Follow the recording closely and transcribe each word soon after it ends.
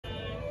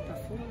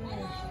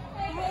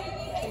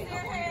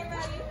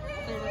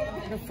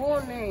The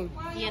full name.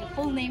 Yeah, the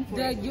full name for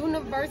the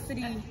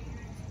university.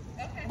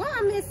 What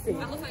I'm missing?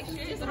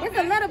 It's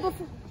a letter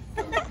before.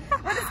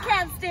 What does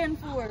CAP stand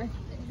for?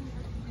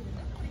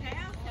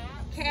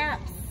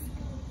 CAPS.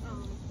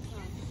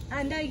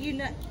 I know you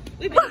know.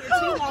 We've been here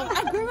too long.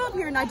 I grew up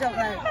here and I don't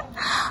know.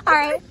 All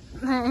right.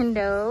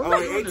 No. Oh,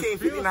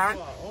 1859.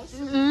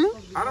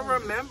 I don't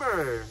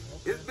remember.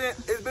 It's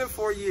been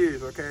 4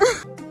 years. Okay.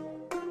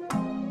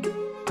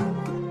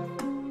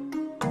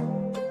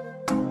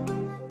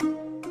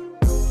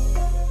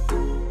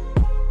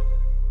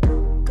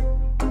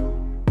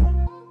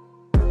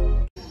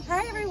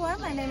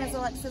 My name is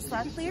Alexis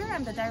Locklear.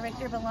 I'm the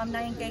Director of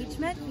Alumni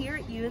Engagement here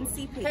at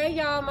UNCP. Hey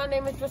y'all, my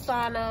name is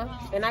Rosanna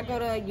and I go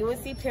to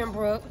UNC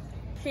Pembroke,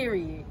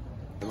 period.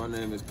 My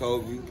name is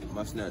Kobe.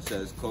 My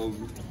Snapchat is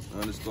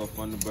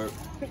Kobe_Funderburk.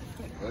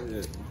 Go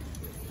ahead.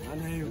 My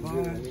name is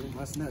Vaughn.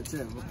 My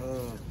Snapchat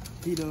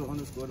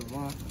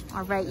Peter_Devon.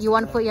 All right, you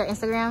want to put your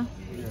Instagram?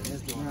 Yeah,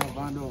 Instagram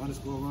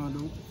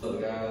Vondo_Rondo. Hello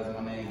guys,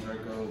 my name is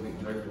Draco. Big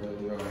Draco,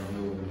 you already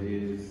know what it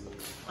is.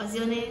 What's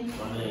your name?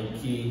 My name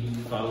is Key.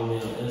 Follow me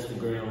on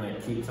Instagram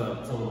at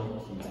KeyTalkTone.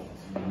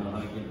 You know how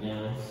to get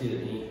down,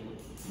 shit eat.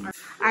 All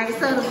right,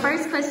 so the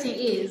first question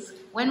is,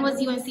 when was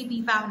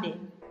UNCP founded?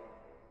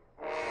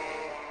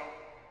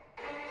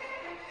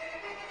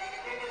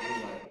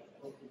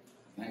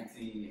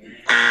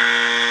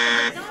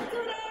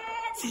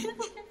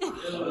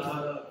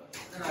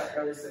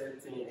 Early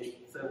 1700.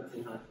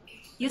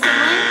 You said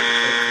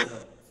when?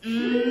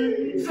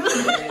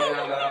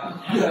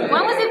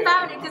 When was it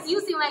founded? Because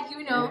you seem like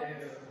you know.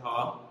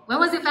 Huh? When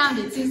was it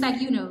founded? Seems like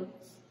you know.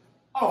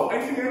 Oh,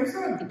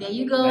 1887. There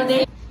you go.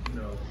 There.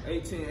 No,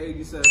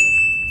 1887.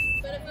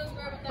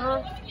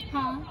 Huh?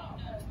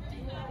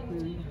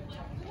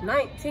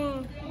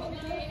 19.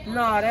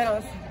 No, that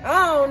don't.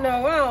 I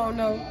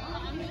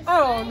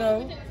don't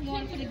know. You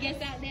want to put a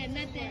guess out there?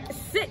 Nothing.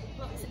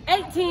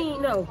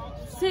 18. No,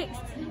 6.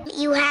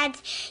 You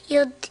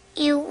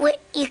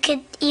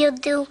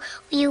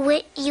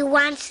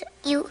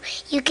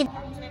could.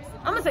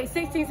 I'm gonna say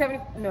 1670.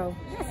 No,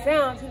 that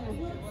sounds.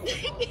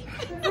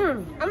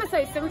 I'm gonna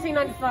say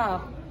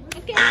 1795.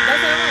 Okay.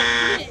 That's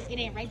all right. It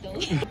ain't right though.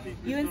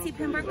 UNC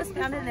Pembroke was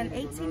founded in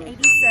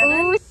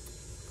 1887.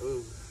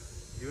 Ooh.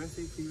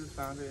 UNCP was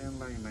founded in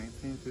like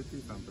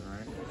 1950 something,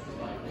 right?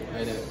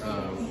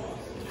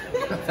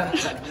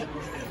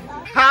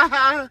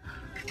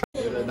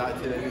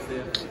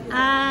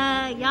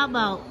 Y'all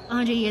about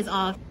 100 years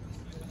off.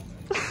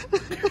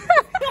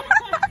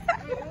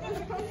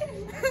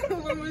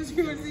 When was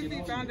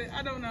UNCP founded?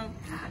 I don't know.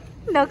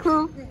 No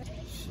clue.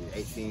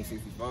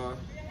 1865.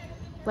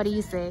 What do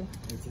you say?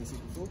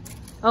 1864.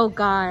 Oh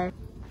God.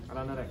 I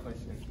don't know that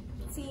question.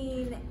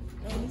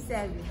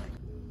 1887.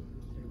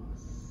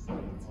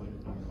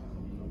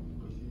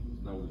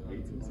 No,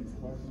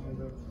 1865.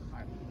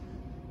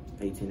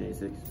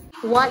 1886.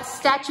 What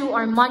statue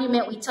or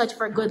monument we touch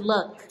for good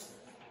luck?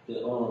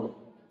 The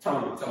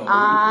Tommy.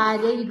 Ah,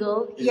 there you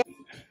go. Yeah.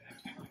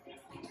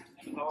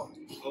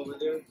 Over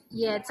there?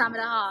 Yeah, Tommy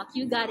the Hawk.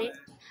 You got it.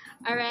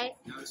 All right.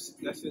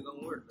 That shit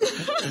don't work. That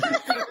shit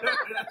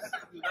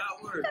do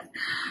not work.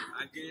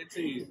 I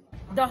guarantee you.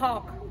 The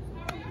hawk,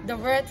 the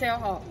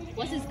red-tailed hawk.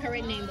 What's his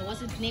correct name though?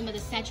 What's the name of the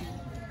statue?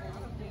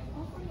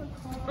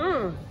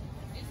 I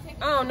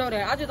don't know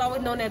that. I just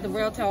always known that the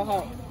red-tailed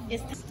hawk.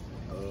 It's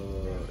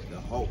The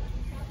Hulk.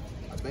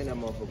 I think that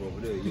motherfucker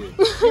over there,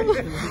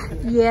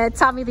 yeah,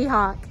 Tommy the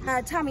Hawk.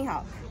 Tommy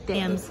Hawk.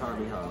 Damn.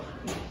 Tommy Hawk.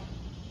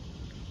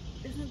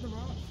 Isn't it the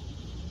rock?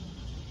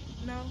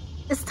 No.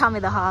 It's Tommy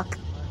the Hawk.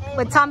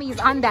 But Tommy is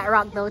on that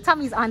rock though.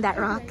 Tommy's on that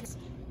rock.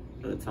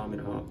 Tommy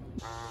the Hawk.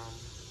 Is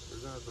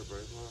that the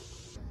Brave Hawk?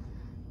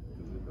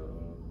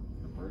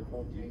 The Brave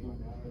Hawk?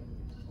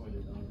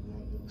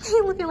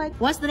 He looking like.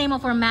 What's the name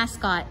of our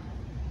mascot?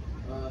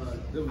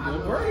 The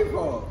Brave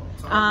Hawk.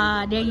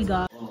 Ah, there you go.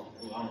 I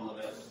don't know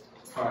that.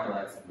 It's probably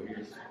like some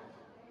weird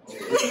It's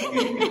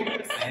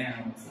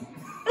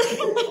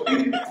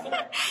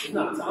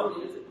not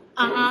Tommy, is it?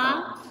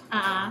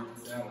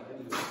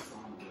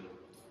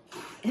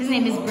 His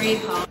name is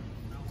Braveheart.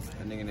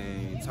 That nigga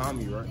named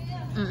Tommy, right?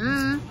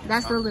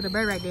 That's the little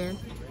bird right there.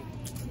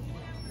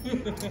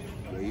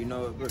 Well, you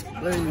know it,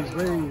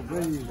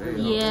 Brave.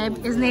 Yeah,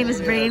 his name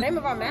is Brave. The name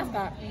of our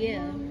mascot.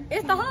 Yeah.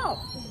 It's the hawk.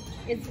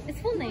 It's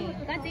full name.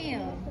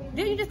 Goddamn.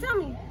 Didn't you just tell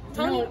me?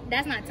 Tony? No,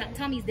 that's not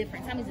Tommy's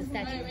different. Tommy's a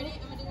statue.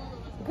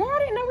 Girl, I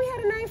didn't know we had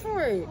a name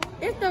for it.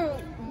 It's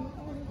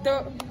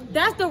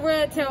that's the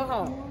red-tailed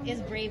hawk.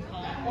 It's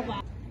Braveheart.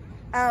 Oh,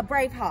 wow.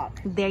 Brave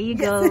Hawk. There you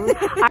go.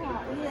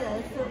 Yeah,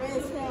 it's the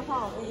red-tailed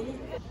hawk.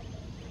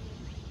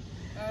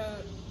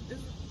 Is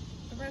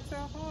the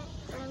red-tailed hawk?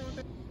 I don't know what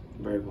that is.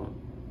 Brave Hawk.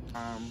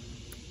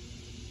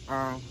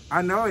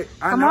 I know it.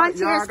 Come on, Y'all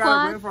Cheer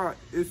got Squad.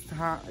 It's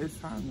time.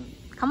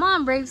 Come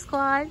on, Brave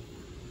Squad.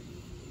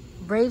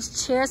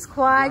 Braves Cheer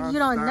Squad. You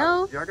don't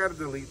know? Y'all gotta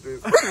delete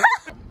this.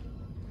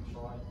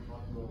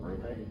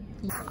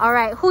 All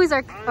right, who is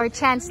our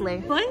chancellor?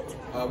 What?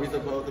 Are we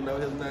supposed to know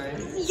his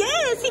name?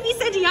 Yes, he be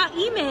sending y'all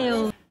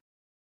emails.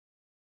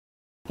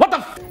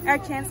 Our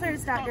chancellor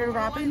is Dr.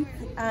 Robin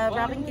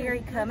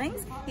Gary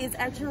Cummings. He is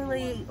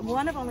actually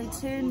one of only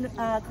 2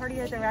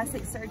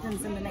 cardiothoracic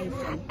surgeons in the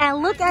nation.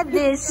 And look at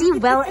this, she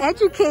well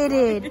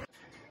educated.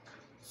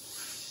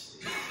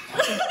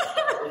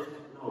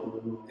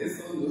 It's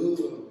so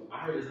new. I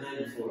heard his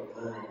name before.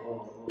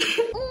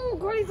 Oh,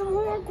 great, some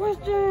hard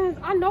questions.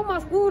 I know my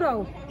school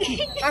though.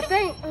 I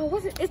think,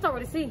 what's it? It start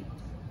with a C.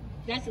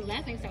 That's his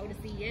last name start with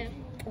a C, yeah.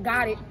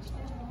 Got it.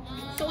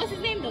 So what's his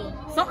name though?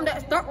 Something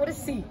that start with a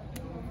C.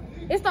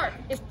 It's Like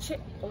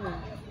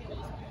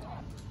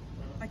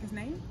his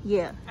name?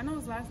 Yeah. I know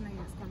his last name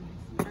is Cummings.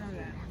 I know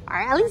that. All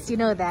right, at least you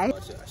know that.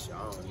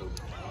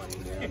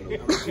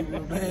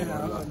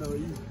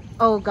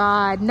 Oh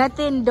God,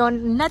 nothing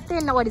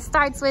what it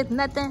starts with,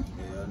 nothing.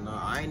 Yeah, no,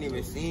 I ain't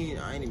even seen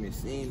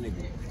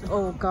nigga.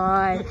 Oh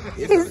God.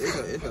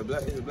 It's a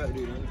black dude, ain't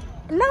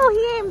it? No,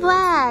 he ain't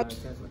black.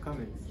 Chancellor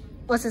Cummings.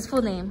 What's his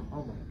full name?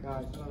 Oh my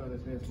God, I don't know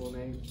this man's full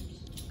name.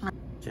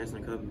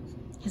 Chancellor Cummings.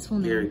 His full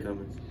name. Gary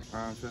Cummings.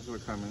 Chancellor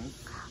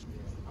Cummings.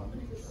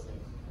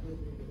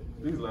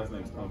 His last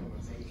name's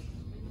Cummings.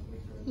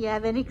 You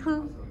have any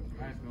clue?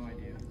 I have no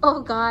idea.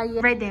 Oh God,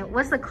 yeah. Right then,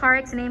 what's the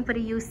correct name for the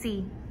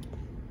UC?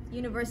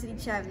 University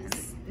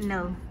Chavez.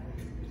 No.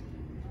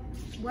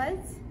 What?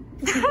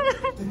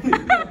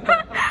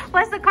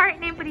 What's the correct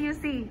name for the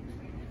UC?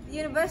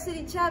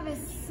 University Chavez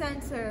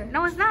Center.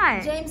 No, it's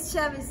not. James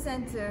Chavez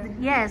Center.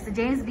 Yes, the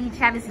James B.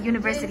 Chavez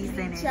University James B.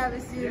 Center.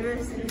 Chavez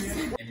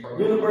University.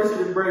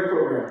 University break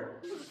program.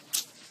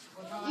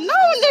 No,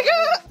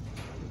 nigga!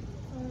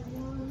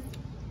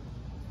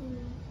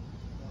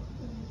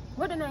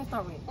 What the name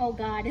start with? Oh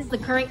God, this is the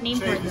correct name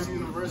for it.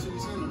 University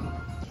Center.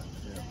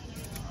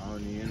 I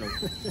don't even know.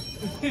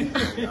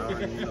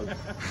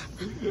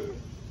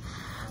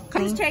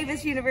 James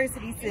Chavis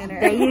University Center.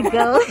 There you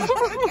go.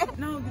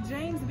 No, the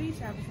James B.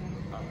 Chavis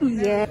Center.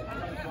 Yeah.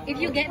 If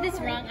you get this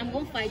wrong, I'm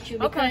gonna fight you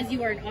because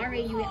you are an RA,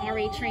 you in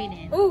RA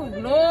training. Ooh,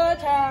 Lord,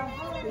 child.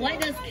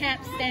 What does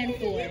CAP stand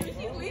for?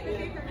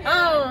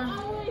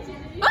 Oh.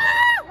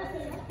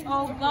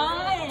 Oh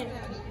God.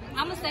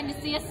 I'm gonna send this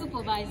to your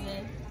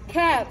supervisor.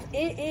 Cap,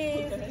 it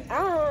is,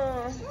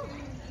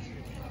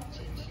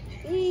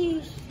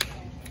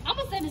 I'm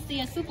gonna send this to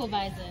your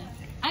supervisor.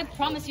 I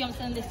promise you I'm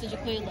sending this to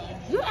Jaquela.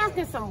 You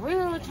asking some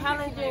real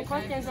challenging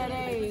questions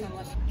today.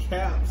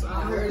 Caps.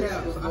 I heard it.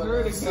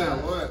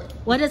 What?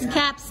 What does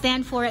CAP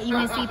stand for at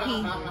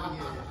UNCP?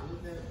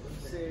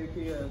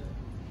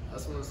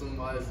 That's when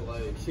somebody's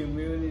like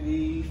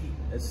Community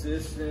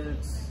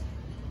assistance.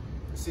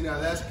 See, now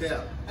that's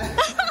cap.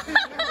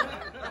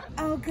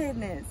 Oh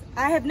goodness,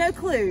 I have no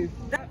clue.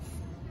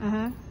 Uh-huh.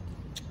 I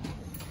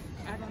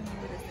don't know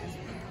what this is.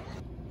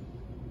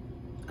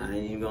 I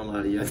ain't even gonna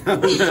lie to you. I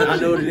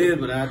know what it is,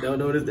 but I don't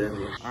know what it stands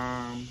for.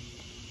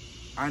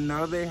 I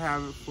know they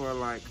have it for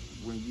like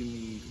when you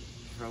need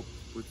help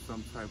with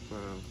some type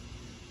of,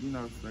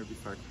 maybe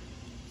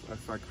a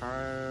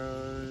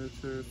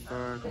psychiatrist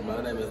or...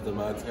 My name is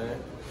Demonte.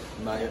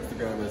 My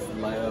Instagram is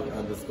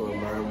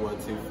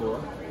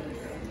layup_merm124.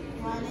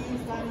 My name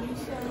is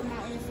Donisha.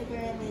 My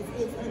Instagram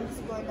is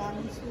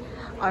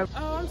 _Donisha.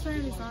 Oh, I'm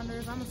Sandy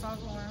Saunders. I'm a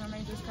sophomore. My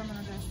major is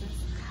criminal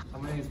justice.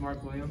 My name is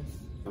Mark Williams.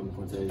 I'm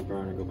Quintavious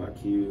Brown. I go by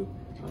Q.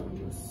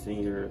 I'm a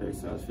senior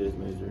exercise physics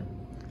major.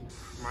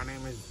 My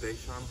name is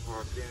Deshaun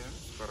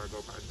Hawkins, but I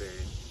go by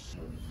Day.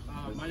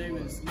 My name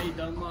is Nate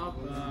Dunlop.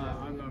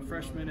 I'm a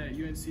freshman at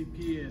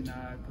UNCP and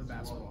I play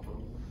basketball.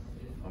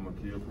 I'm a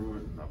Kia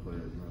Pruitt. I play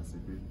at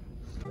UNCP.